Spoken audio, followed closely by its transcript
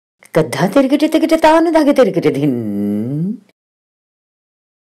Gadha tirikite tikite taanu dhage tirikite dhin.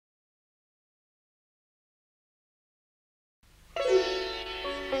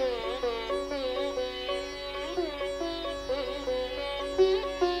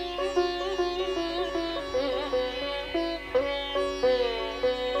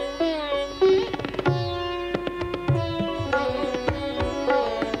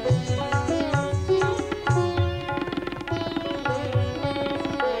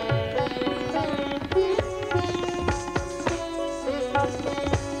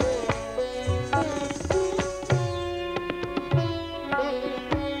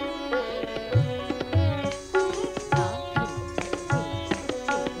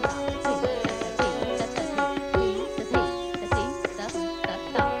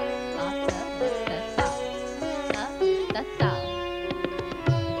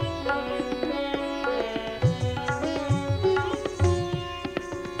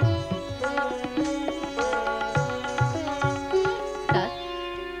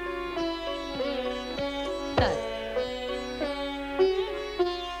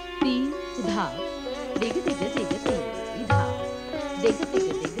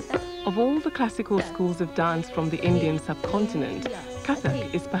 Of all the classical schools of dance from the Indian subcontinent,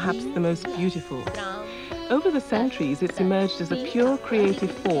 Kathak is perhaps the most beautiful. Over the centuries, it's emerged as a pure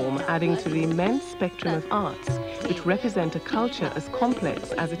creative form, adding to the immense spectrum of arts, which represent a culture as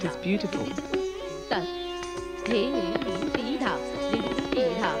complex as it is beautiful.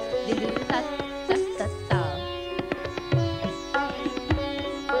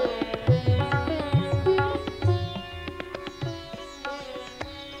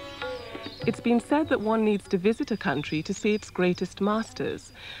 It's been said that one needs to visit a country to see its greatest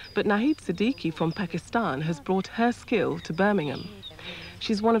masters, but Nahid Siddiqui from Pakistan has brought her skill to Birmingham.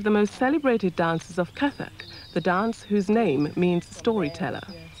 She's one of the most celebrated dancers of Kathak, the dance whose name means storyteller.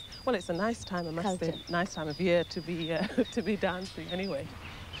 Yes. Well, it's a nice time, it must be a nice time of year to be dancing anyway.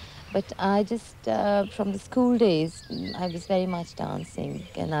 But I just, from the school days, I was very much dancing,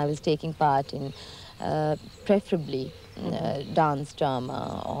 and I was taking part in preferably dance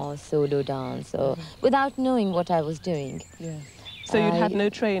drama or solo dance, or without knowing what I was doing. Yeah. So you'd had no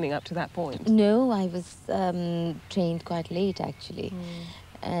training up to that point? No, I was trained quite late actually.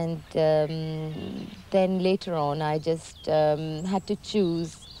 And then later on I just had to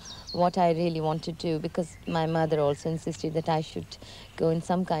choose what I really want to do, because my mother also insisted that I should go in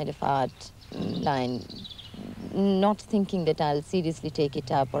some kind of art line, not thinking that I'll seriously take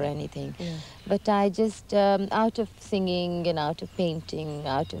it up or anything. Yeah. But I just, out of singing and out of painting,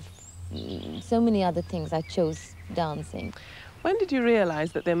 out of so many other things, I chose dancing. When did you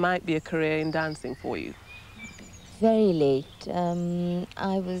realize that there might be a career in dancing for you? Very late.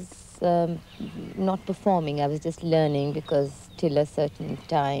 I was not performing, I was just learning, because till a certain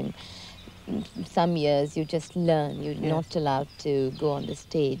time, some years you just learn. You're not allowed to go on the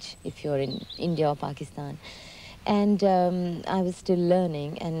stage if you're in India or Pakistan. And I was still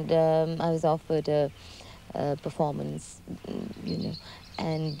learning, and I was offered a performance, you know,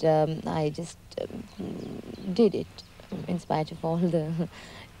 and I just did it in spite of all the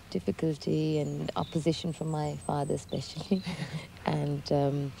difficulty and opposition from my father especially.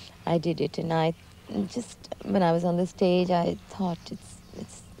 And I did it, and I just, when I was on the stage, I thought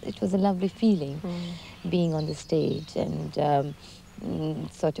it was a lovely feeling being on the stage and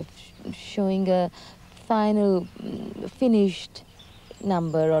sort of showing a final finished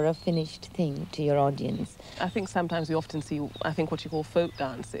number or a finished thing to your audience. I think sometimes we often see, I think, what you call folk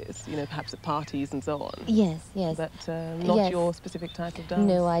dances, you know, perhaps at parties and so on. Yes, yes. But not your specific type of dance.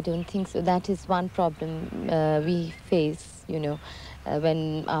 No, I don't think so. That is one problem we face, you know,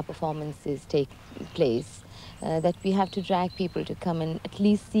 when our performances take place, that we have to drag people to come and at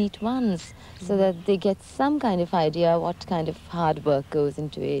least see it once, so that they get some kind of idea what kind of hard work goes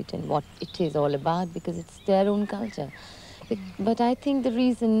into it and what it is all about, because it's their own culture. But I think the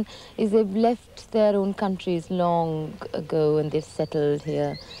reason is they've left their own countries long ago and they've settled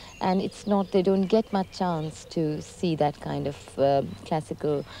here. And it's not, they don't get much chance to see that kind of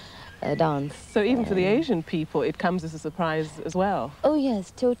classical dance. So even for the Asian people, it comes as a surprise as well? Oh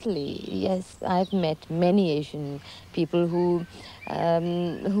yes, totally. Yes, I've met many Asian people who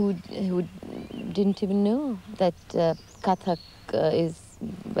didn't even know that Kathak is,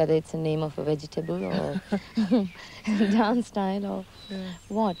 whether it's a name of a vegetable or dance style or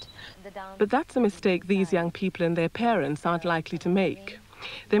what. But that's a mistake these young people and their parents aren't likely to make.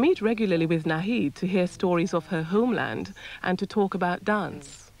 They meet regularly with Nahid to hear stories of her homeland and to talk about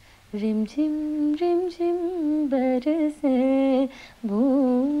dance. रिमझिम रिमझिम बरसे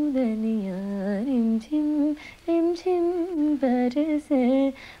बूंदनिया रिमझिम रिमझिम बरसे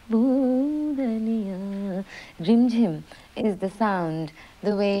बूंदनिया. Rimjim is the sound,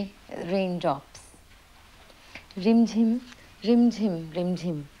 the way raindrops. Rimjim, rimjim,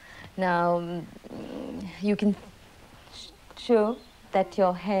 rimjim. Now you can show that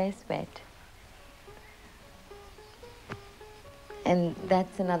your hair is wet. And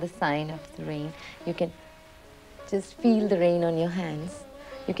that's another sign of the rain. You can just feel the rain on your hands.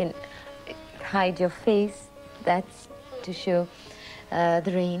 You can hide your face. That's to show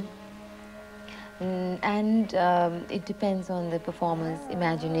the rain. And it depends on the performer's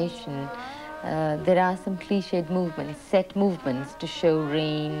imagination. There are some cliched movements, set movements to show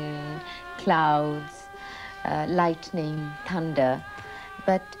rain, clouds, lightning, thunder.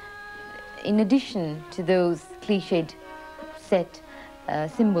 But in addition to those cliched set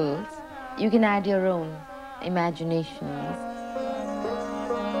symbols, you can add your own imaginations.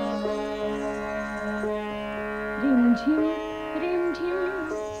 Rim-jim, rim-jim,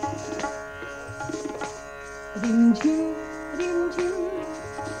 rim-jim, rim-jim,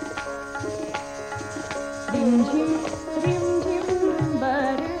 rim-jim, rim-jim,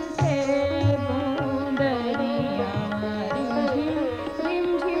 barse boondariya, rim-jim,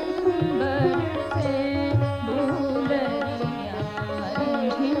 rim-jim, barse boondariya,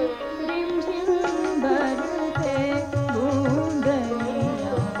 rim-jim, rim-jim, barse boondariya, rim-jim, rim-jim, barse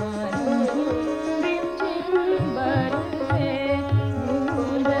boondariya, rim-jim, rim-jim,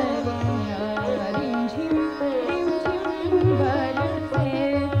 barse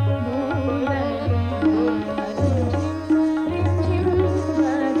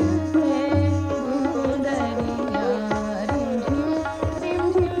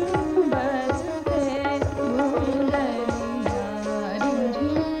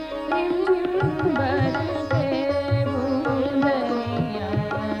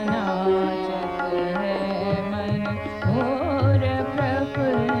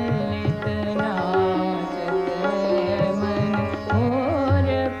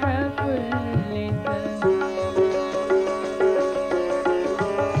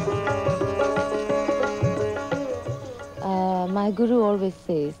My guru always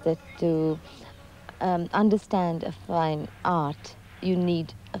says that to understand a fine art, you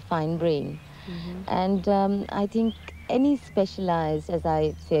need a fine brain. And I think any specialized, as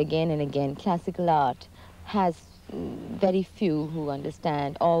I say again and again, classical art has very few who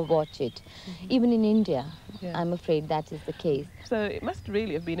understand or watch it. Even in India, I'm afraid that is the case. So it must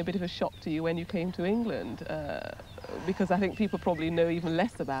really have been a bit of a shock to you when you came to England, because I think people probably know even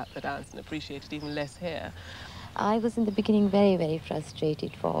less about the dance and appreciate it even less here. I was in the beginning very, very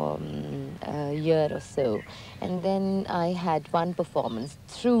frustrated for a year or so. And then I had one performance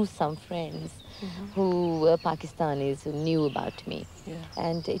through some friends who were Pakistanis who knew about me.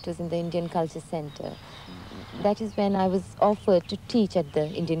 And it was in the Indian Culture Center. That is when I was offered to teach at the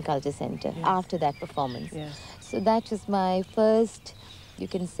Indian Culture Center after that performance. So that was my first, you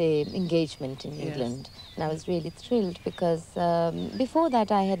can say, engagement in England. And I was really thrilled because before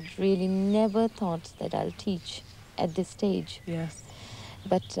that I had really never thought that I'll teach at this stage.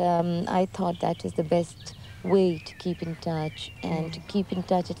 But I thought that was the best way to keep in touch and to keep in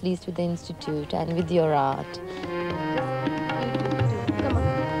touch at least with the institute and with your art.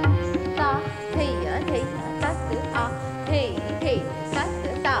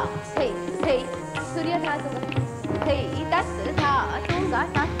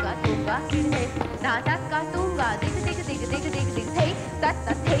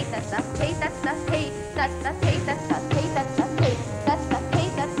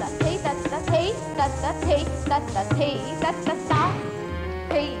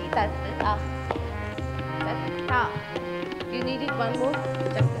 You needed one more?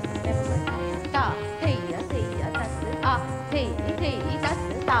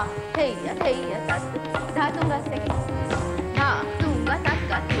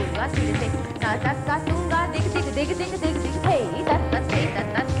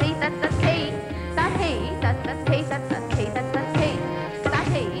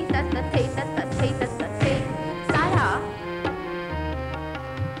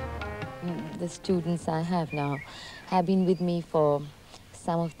 The students I have now have been with me for,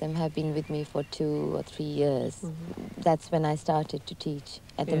 some of them have been with me for 2 or 3 years. That's when I started to teach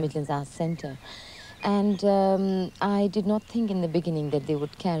at the Midlands Arts Centre. And I did not think in the beginning that they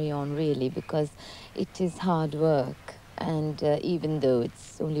would carry on really, because it is hard work. And even though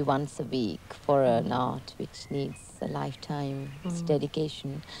it's only once a week for an art which needs a lifetime, it's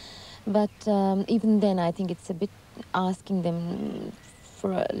dedication. But even then I think it's a bit asking them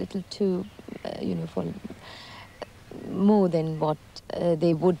for a little too, for more than what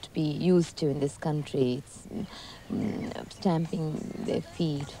they would be used to in this country. It's stamping their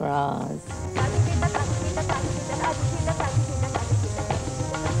feet for hours.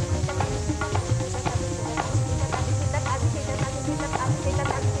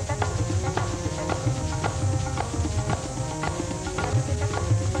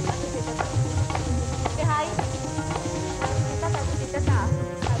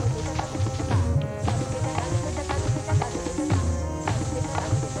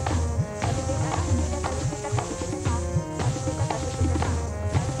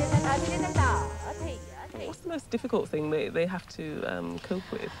 What's the most difficult thing they have to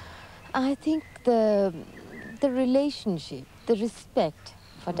cope with? I think the relationship, the respect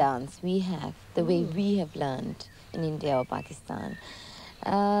for dance we have, the way we have learned in India or Pakistan,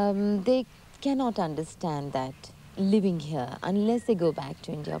 they cannot understand that living here unless they go back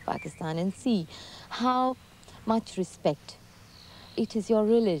to India or Pakistan and see how much respect. It is your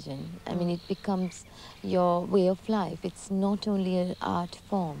religion. I mean, it becomes your way of life. It's not only an art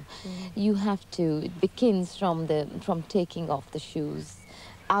form. You have to, it begins from taking off the shoes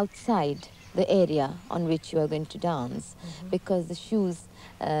outside the area on which you are going to dance, because the shoes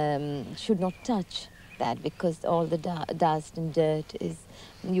should not touch that, because all the dust and dirt is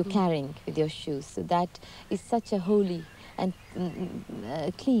you're carrying with your shoes. So that is such a holy and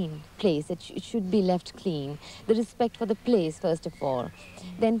clean place. It should be left clean. The respect for the place, first of all.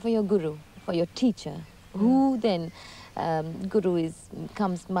 Then for your guru, for your teacher, who then, guru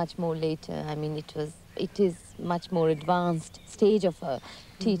comes much more later. I mean, it is much more advanced stage of a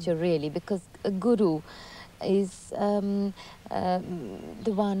teacher, really, because a guru is the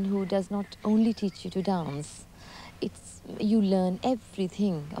one who does not only teach you to dance. You learn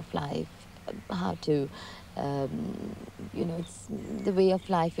everything of life, how to, it's the way of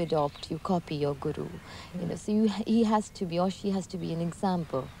life you adopt, you copy your guru. So he has to be, or she has to be an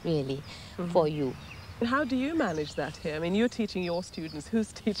example, really, for you. And how do you manage that here? I mean, you're teaching your students.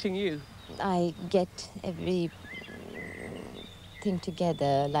 Who's teaching you? I get everything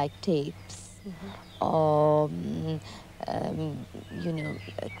together, like tapes, or,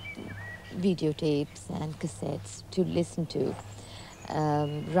 videotapes and cassettes to listen to,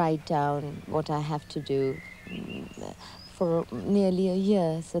 write down what I have to do for nearly a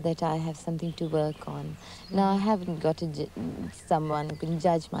year so that I have something to work on. Now, I haven't got someone who can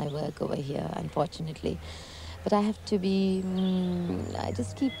judge my work over here, unfortunately. But I have to be, I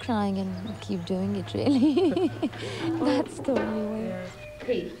just keep crying and keep doing it, really. That's the only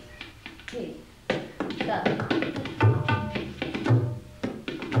way. Hey,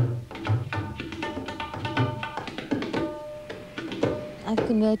 I've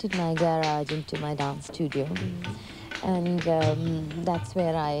converted my garage into my dance studio. And that's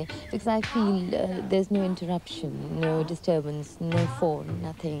where because I feel there's no interruption, no disturbance, no phone,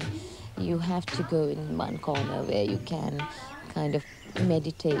 nothing. You have to go in one corner where you can kind of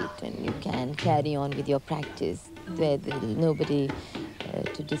meditate and you can carry on with your practice, where there's nobody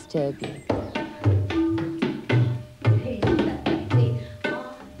to disturb you.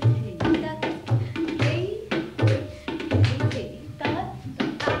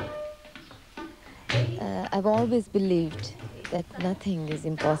 I've always believed that nothing is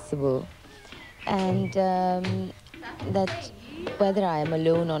impossible, and that whether I am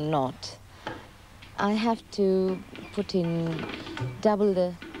alone or not, I have to put in double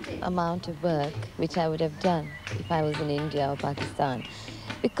the amount of work which I would have done if I was in India or Pakistan,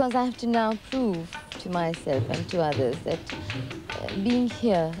 because I have to now prove to myself and to others that being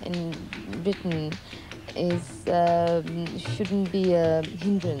here in Britain shouldn't be a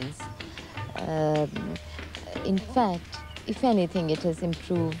hindrance. In fact, if anything, it has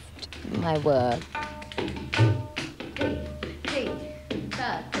improved my work.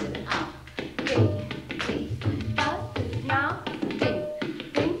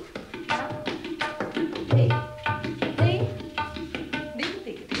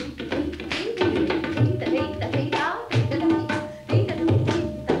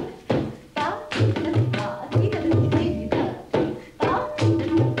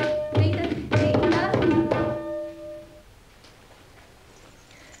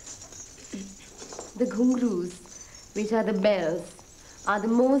 The ghungroos, which are the bells, are the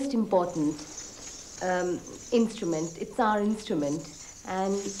most important instrument. It's our instrument,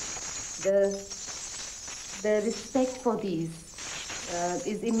 and the respect for these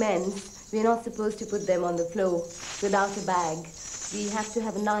is immense. We're not supposed to put them on the floor without a bag. We have to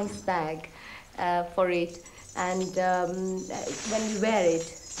have a nice bag for it, and when we wear it,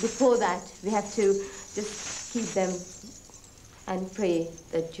 before that we have to just keep them and pray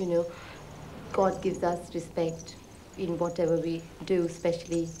that, God gives us respect in whatever we do,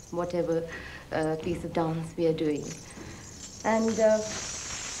 especially whatever piece of dance we are doing. And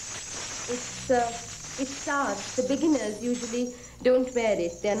it starts, the beginners usually don't wear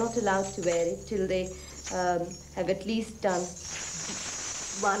it. They're not allowed to wear it till they have at least done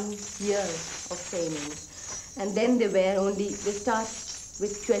 1 year of training. And then they start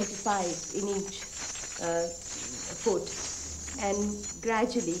with 25 in each foot. And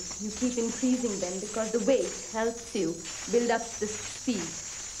gradually you keep increasing them because the weight helps you build up the speed.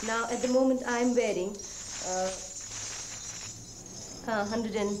 Now at the moment I'm wearing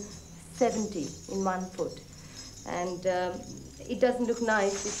 170 in 1 foot. And it doesn't look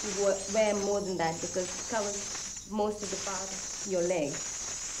nice if you wear more than that because it covers most of the part of your leg.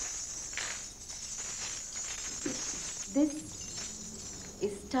 This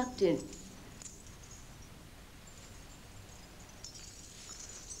is tucked in.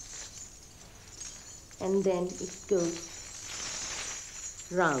 And then it goes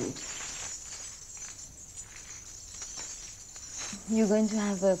round. You're going to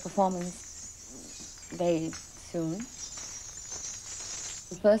have a performance very soon.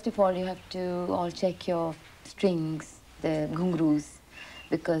 First of all, you have to all check your strings, the ghungroos,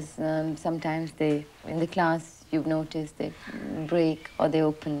 because sometimes in the class you've noticed they break or they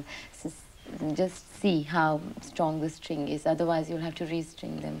open. So just see how strong the string is, otherwise you'll have to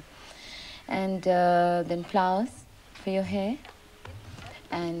restring them. And then flowers for your hair,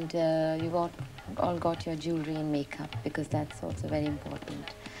 and you've all got your jewelry and makeup because that's also very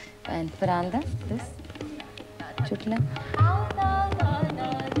important. And Faranda, this, chutla.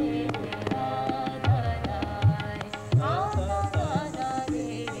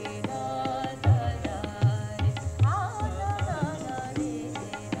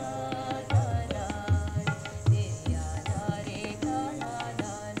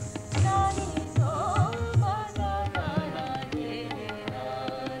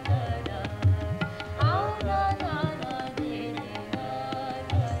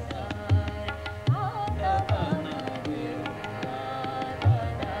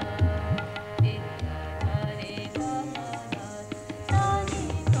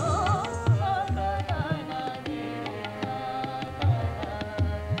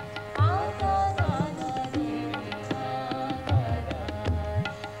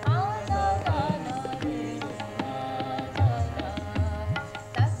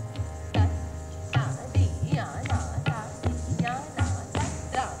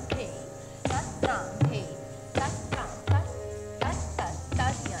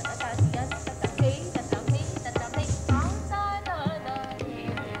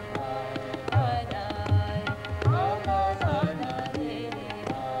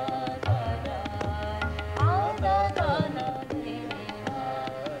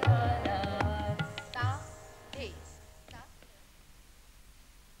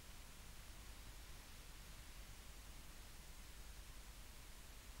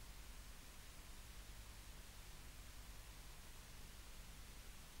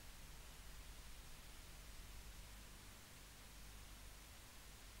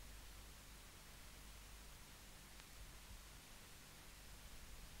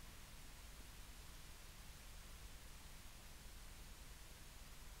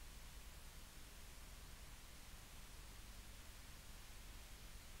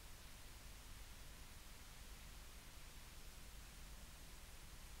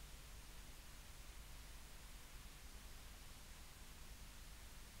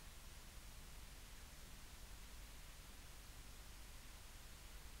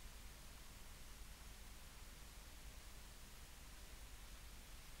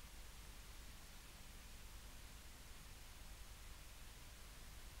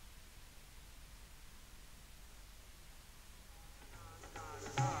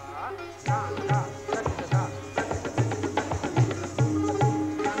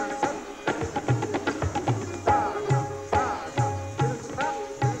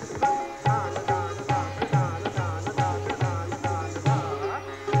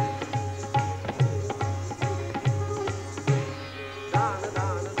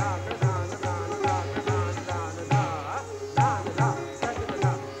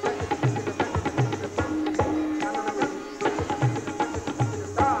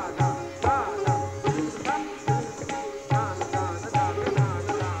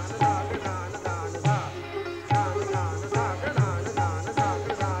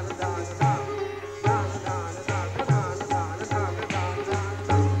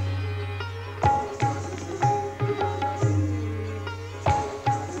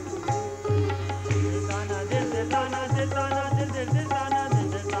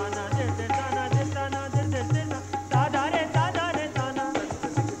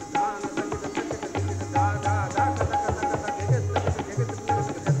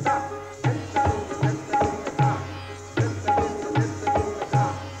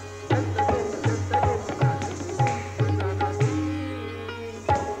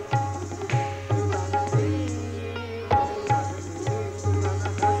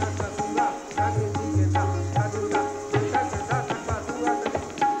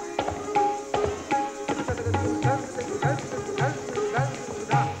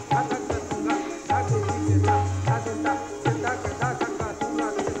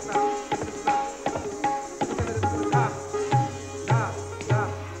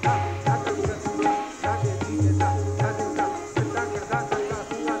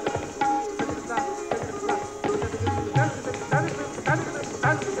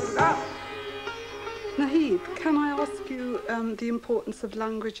 Nahid, can I ask you the importance of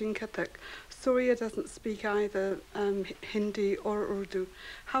language in Kathak? Surya doesn't speak either Hindi or Urdu.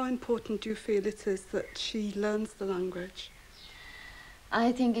 How important do you feel it is that she learns the language?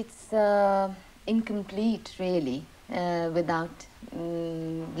 I think it's incomplete, really, without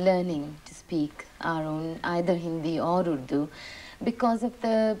learning to speak our own, either Hindi or Urdu, because of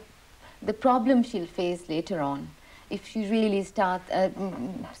the problem she'll face later on. If she really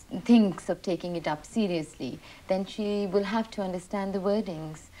thinks of taking it up seriously, then she will have to understand the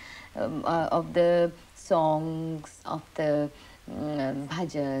wordings of the songs, of the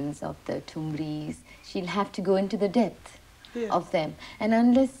bhajans, of the tumris. She'll have to go into the depth of them. And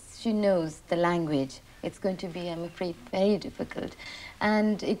unless she knows the language, it's going to be, I'm afraid, very difficult.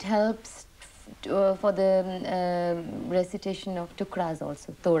 And it helps for the recitation of tukras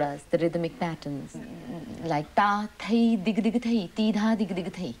also, toras, the rhythmic patterns, like ta, thai, dig, dig, thai, ti, dha, dig,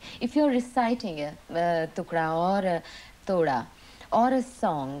 dig, thai. If you're reciting a tukra or a tora or a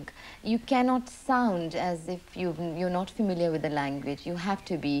song, you cannot sound as if you're not familiar with the language. You have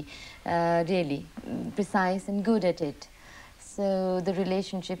to be really precise and good at it. So the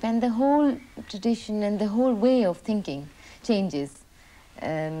relationship and the whole tradition and the whole way of thinking changes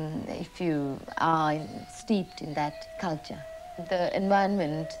if you are steeped in that culture. The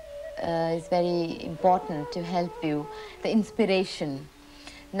environment is very important to help you, the inspiration.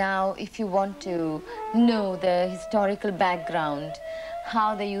 Now, if you want to know the historical background,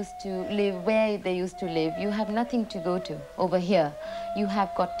 how they used to live, where they used to live, you have nothing to go to over here. You have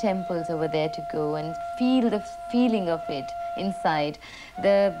got temples over there to go and feel the feeling of it inside.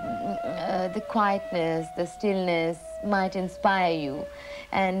 The quietness, the stillness might inspire you.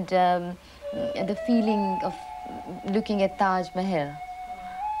 And the feeling of looking at Taj Mahal,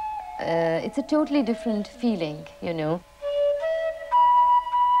 it's a totally different feeling, you know.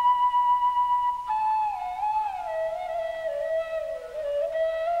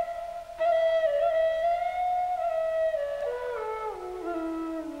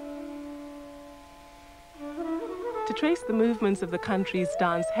 To trace the movements of the country's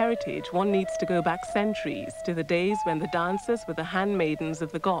dance heritage, one needs to go back centuries to the days when the dancers were the handmaidens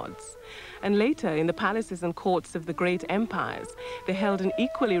of the gods. And later, in the palaces and courts of the great empires, they held an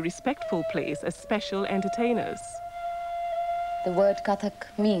equally respectful place as special entertainers. The word Kathak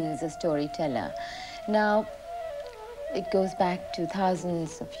means a storyteller. Now, it goes back to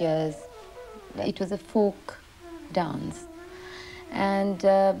thousands of years. It was a folk dance. And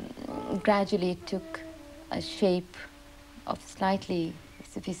gradually it took a shape of slightly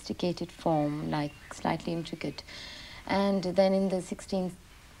sophisticated form, like slightly intricate. And then in the 16th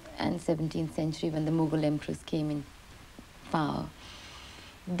and 17th century, when the Mughal emperors came in power,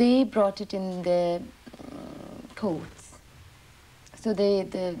 they brought it in their courts. So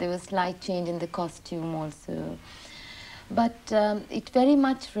there was slight change in the costume also. But it very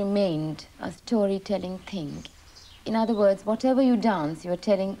much remained a storytelling thing. In other words, whatever you dance, you're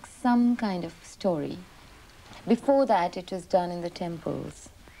telling some kind of story. Before that, it was done in the temples,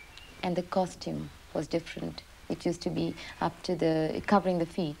 and the costume was different. It used to be up to covering the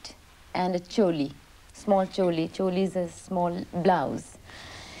feet, and a choli, small choli. Choli is a small blouse,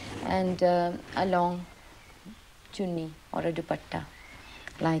 and a long chunni or a dupatta,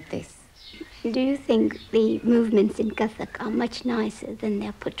 like this. Do you think the movements in Kathak are much nicer than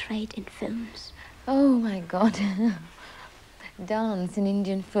they're portrayed in films? Oh my God. Dance in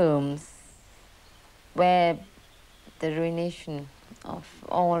Indian films, where the ruination of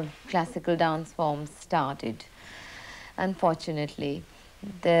all classical dance forms started. Unfortunately,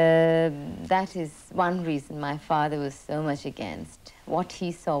 that is one reason my father was so much against. What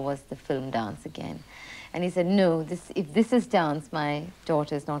he saw was the film dance again. And he said, no, if this is dance, my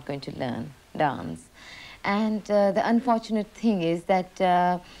daughter is not going to learn dance. And the unfortunate thing is that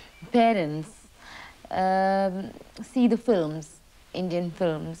parents see the films, Indian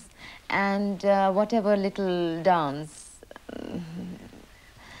films, and whatever little dance,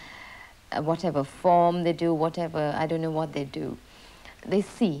 whatever form they do, whatever, I don't know what they do, they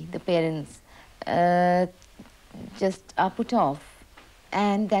see, the parents just are put off.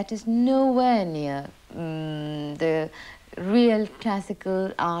 And that is nowhere near the real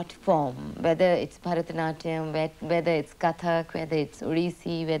classical art form, whether it's Bharatanatyam, whether it's Kathak, whether it's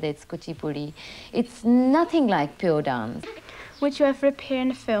Odissi, whether it's Kuchipudi. It's nothing like pure dance. Would you ever appear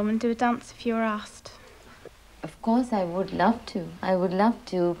in a film and do a dance if you were asked? Of course, I would love to. I would love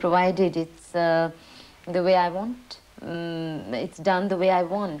to, provided it's the way I want. It's done the way I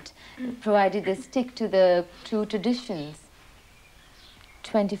want, provided they stick to the true traditions.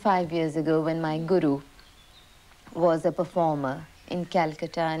 25 years ago, when my guru was a performer in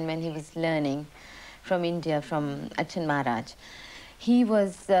Calcutta and when he was learning from India, from Achan Maharaj, he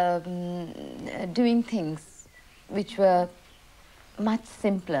was doing things which were much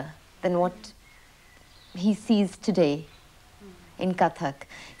simpler than what he sees today in Kathak.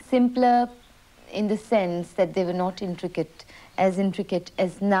 Simpler in the sense that they were not intricate as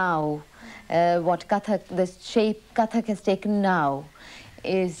now. What Kathak, the shape Kathak has taken now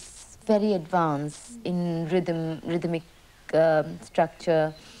is very advanced in rhythmic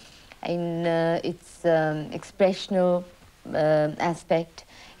structure, in its expressional aspect.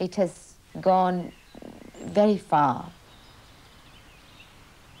 It has gone very far.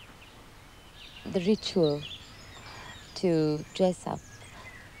 The ritual to dress up,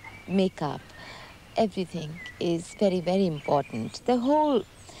 makeup, everything is very, very important. The whole,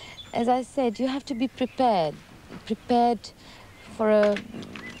 as I said, you have to be prepared for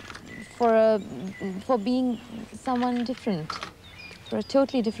being someone different, for a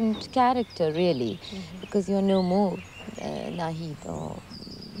totally different character, really, because you're no more Nahid or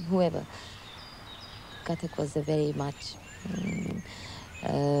whoever. Kathak was a very much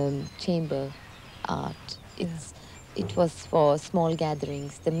chamber art. It was for small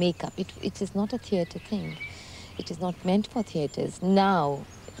gatherings. The makeup, it is not a theatre thing. It is not meant for theatres. Now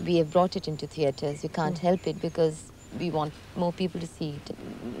we have brought it into theatres. We can't help it because we want more people to see it.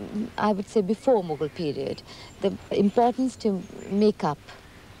 I would say before Mughal period, the importance to makeup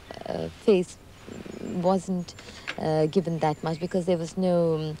face wasn't given that much because there was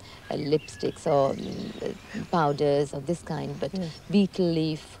no lipsticks or powders of this kind, but betel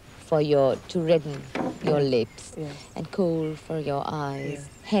leaf to redden your lips, and kohl for your eyes,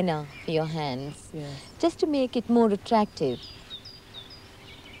 henna for your hands, just to make it more attractive.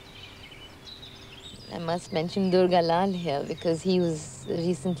 I must mention Durga Lal here because he was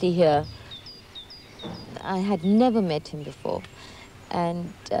recently here. I had never met him before,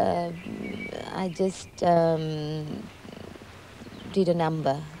 and I just did a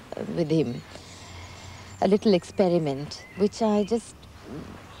number with him, a little experiment, which I just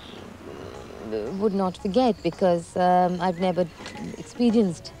would not forget because I've never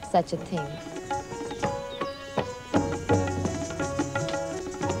experienced such a thing.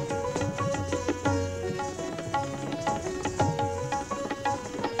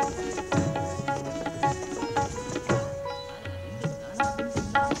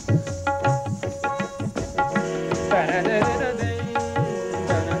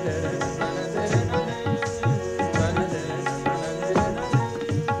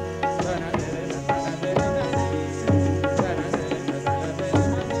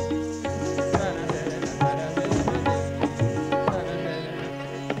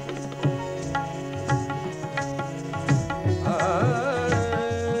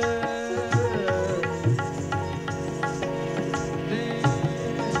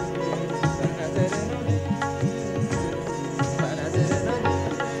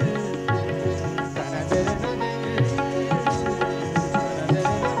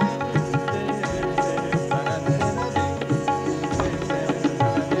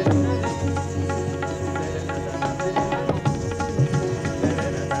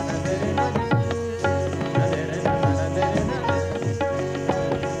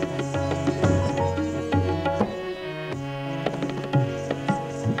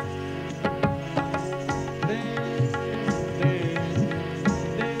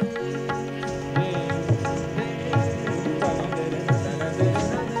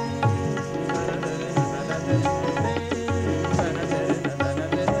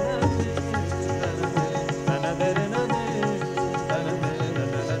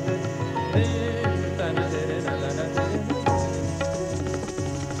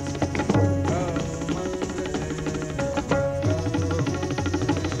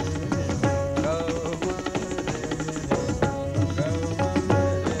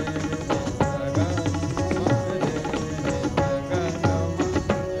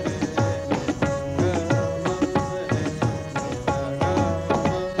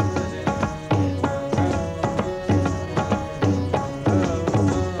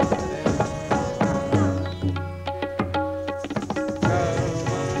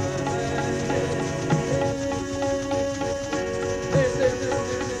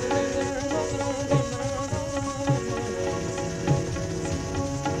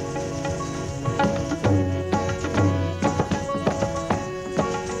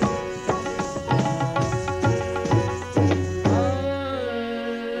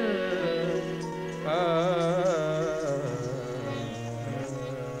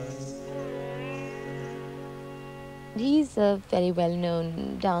 He's a very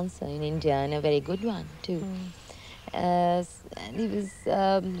well-known dancer in India and a very good one too. and he was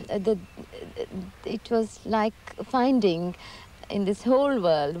it was like finding in this whole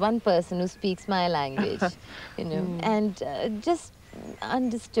world one person who speaks my language, you know, and just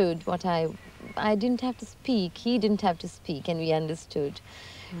understood what I didn't have to speak, he didn't have to speak, and we understood,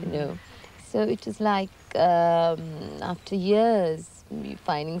 you know. So it was like after years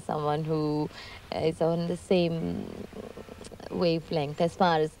finding someone who is on the same wavelength as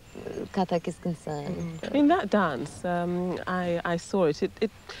far as Kathak is concerned. In that dance, I saw it.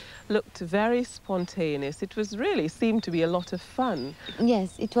 It looked very spontaneous. It was really seemed to be a lot of fun.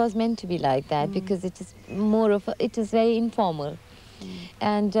 Yes, it was meant to be like that because it is more of it is very informal.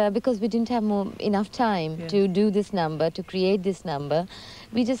 And because we didn't have enough time to do this number, to create this number,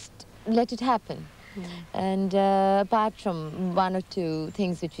 we just let it happen. And apart from one or two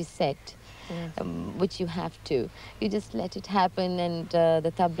things which we set, which you have to, you just let it happen. And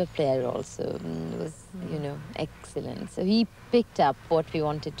the tabla player also was, you know, excellent. So he picked up what we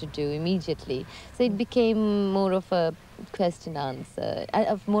wanted to do immediately. So it became more of a question answer,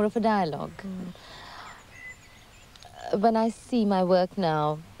 more of a dialogue. When I see my work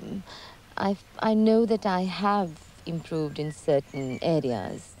now, I know that I have improved in certain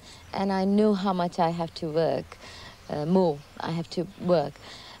areas, and I know how much I have to work, more I have to work.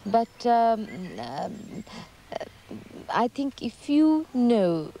 But I think if you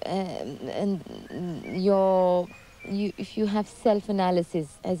know and if you have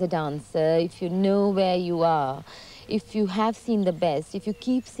self-analysis as a dancer, if you know where you are, if you have seen the best, if you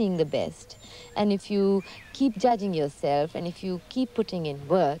keep seeing the best, and if you keep judging yourself, and if you keep putting in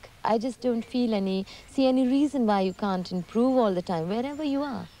work, I just don't see any reason why you can't improve all the time, wherever you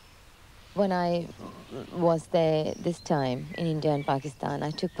are. When I was there this time in India and Pakistan,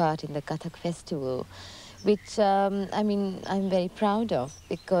 I took part in the Kathak festival, which, I mean, I'm very proud of,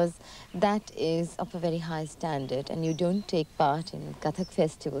 because that is of a very high standard, and you don't take part in Kathak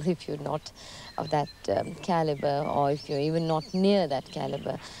festival if you're not of that caliber, or if you're even not near that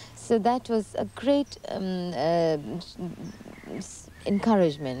caliber. So that was a great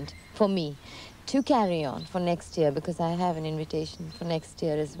encouragement for me to carry on for next year, because I have an invitation for next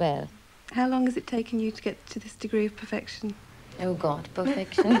year as well. How long has it taken you to get to this degree of perfection? Oh God,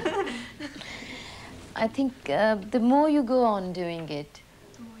 perfection. I think the more you go on doing it,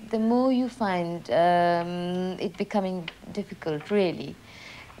 the more you find it becoming difficult, really.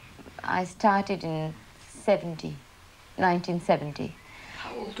 I started in 1970.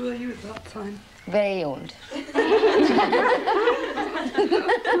 How old were you at that time? Very old.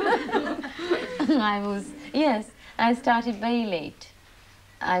 I started very late.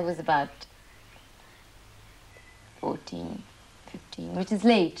 I was about 14, 15, which is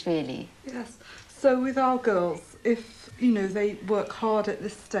late, really. Yes. So with our girls, if, you know, they work hard at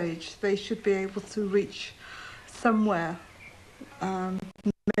this stage, they should be able to reach somewhere,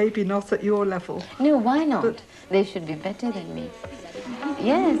 maybe not at your level. No, why not? But they should be better than me.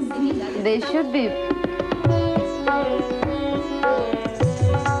 Yes, they should be.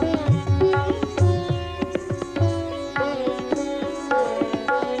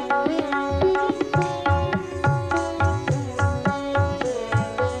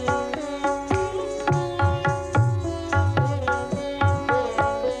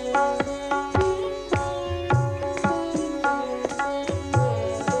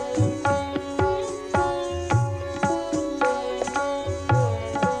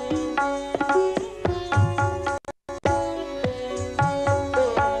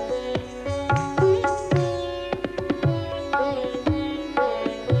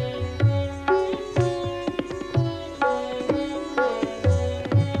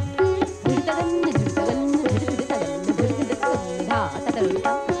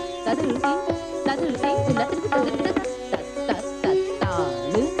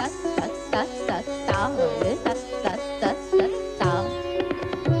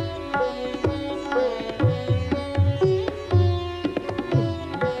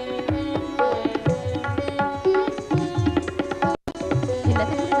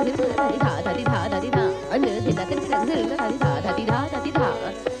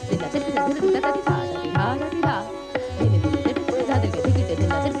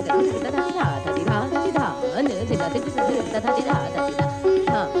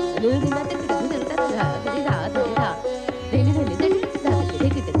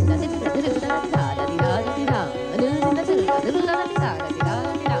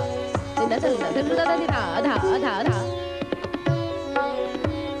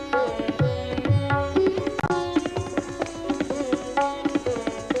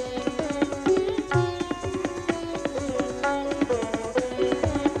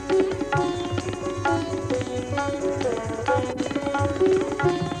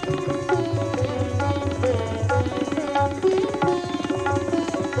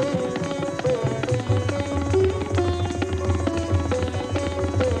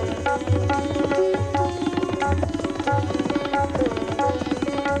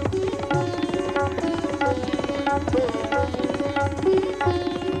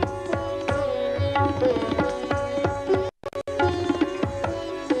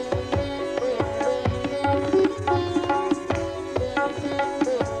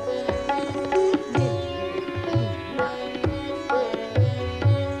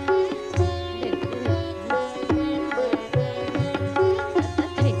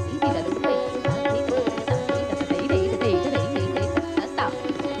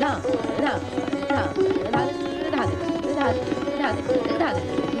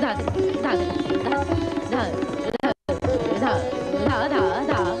 Tag.